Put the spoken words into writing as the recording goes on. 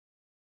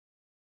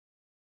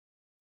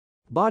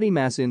Body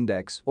mass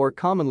index, or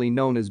commonly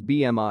known as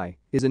BMI,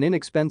 is an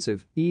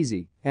inexpensive,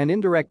 easy, and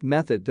indirect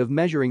method of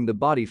measuring the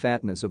body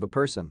fatness of a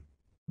person.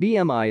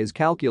 BMI is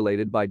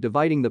calculated by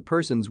dividing the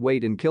person's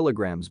weight in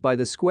kilograms by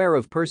the square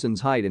of person's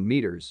height in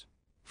meters.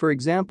 For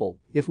example,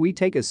 if we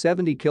take a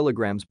 70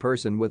 kilograms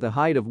person with a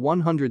height of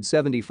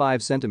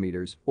 175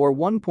 centimeters or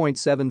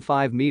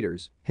 1.75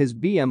 meters, his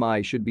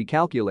BMI should be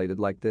calculated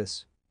like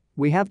this.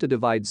 We have to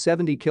divide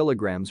 70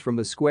 kilograms from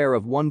the square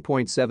of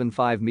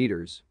 1.75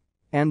 meters.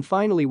 And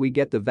finally we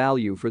get the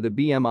value for the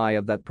BMI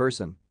of that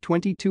person,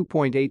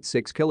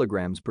 22.86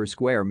 kilograms per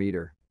square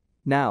meter.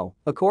 Now,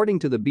 according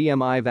to the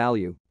BMI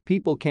value,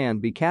 people can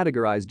be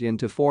categorized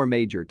into four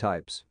major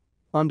types: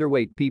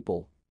 underweight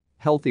people,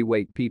 healthy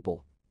weight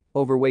people,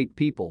 overweight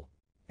people,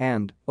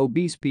 and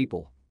obese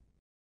people.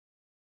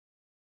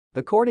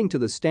 According to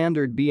the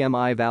standard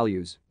BMI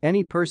values,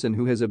 any person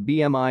who has a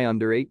BMI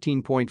under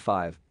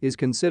 18.5 is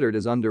considered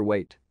as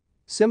underweight.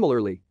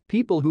 Similarly,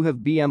 people who have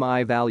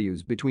BMI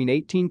values between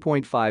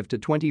 18.5 to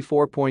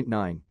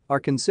 24.9 are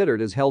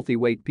considered as healthy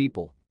weight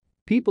people.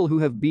 People who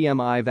have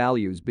BMI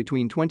values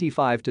between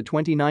 25 to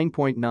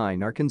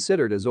 29.9 are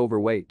considered as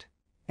overweight.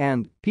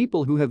 And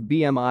people who have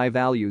BMI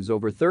values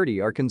over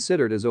 30 are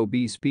considered as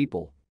obese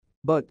people.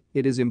 But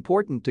it is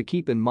important to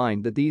keep in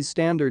mind that these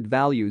standard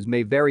values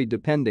may vary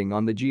depending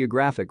on the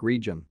geographic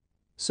region.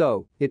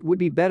 So, it would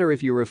be better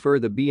if you refer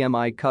the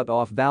BMI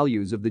cutoff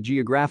values of the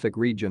geographic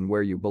region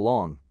where you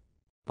belong.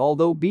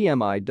 Although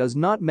BMI does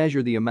not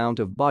measure the amount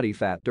of body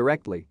fat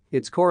directly,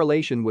 its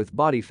correlation with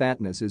body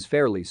fatness is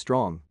fairly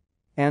strong.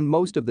 And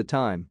most of the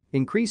time,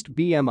 increased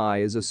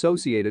BMI is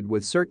associated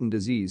with certain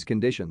disease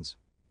conditions,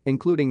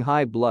 including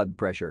high blood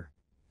pressure,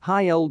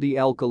 high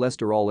LDL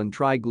cholesterol and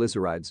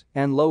triglycerides,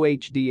 and low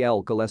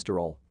HDL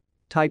cholesterol,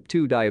 type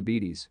 2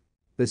 diabetes,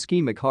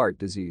 ischemic heart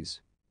disease,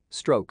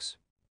 strokes,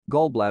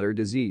 gallbladder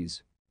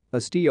disease,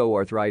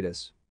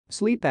 osteoarthritis,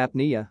 sleep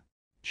apnea,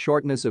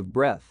 shortness of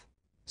breath,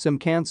 some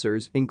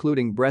cancers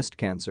including breast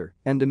cancer,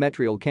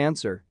 endometrial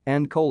cancer,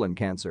 and colon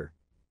cancer,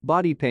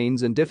 body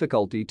pains and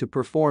difficulty to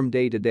perform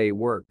day-to-day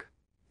work,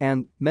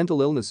 and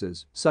mental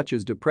illnesses such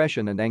as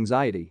depression and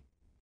anxiety.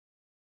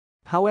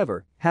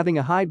 However, having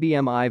a high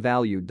BMI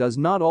value does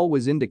not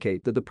always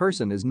indicate that the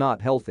person is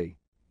not healthy.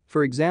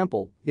 For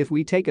example, if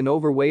we take an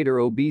overweight or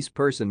obese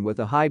person with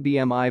a high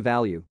BMI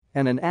value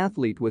and an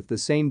athlete with the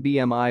same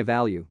BMI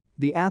value,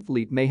 the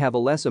athlete may have a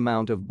less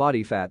amount of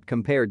body fat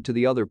compared to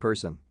the other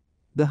person.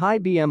 The high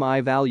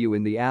BMI value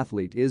in the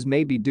athlete is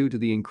maybe due to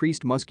the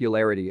increased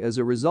muscularity as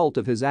a result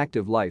of his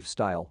active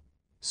lifestyle.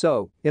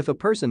 So, if a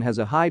person has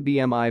a high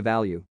BMI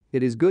value,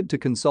 it is good to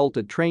consult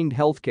a trained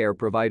healthcare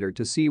provider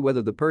to see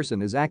whether the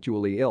person is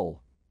actually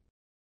ill.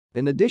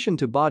 In addition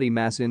to body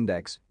mass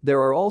index, there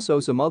are also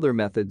some other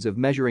methods of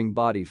measuring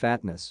body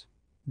fatness.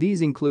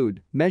 These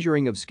include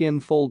measuring of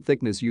skin fold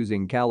thickness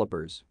using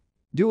calipers,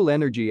 dual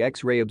energy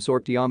X-ray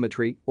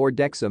absorptiometry or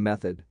DEXA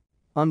method,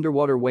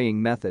 underwater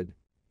weighing method,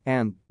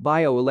 and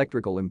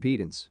bioelectrical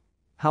impedance.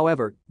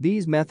 However,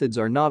 these methods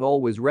are not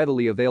always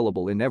readily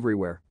available in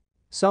everywhere.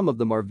 Some of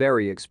them are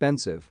very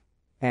expensive,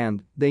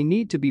 and they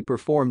need to be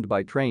performed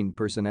by trained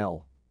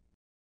personnel.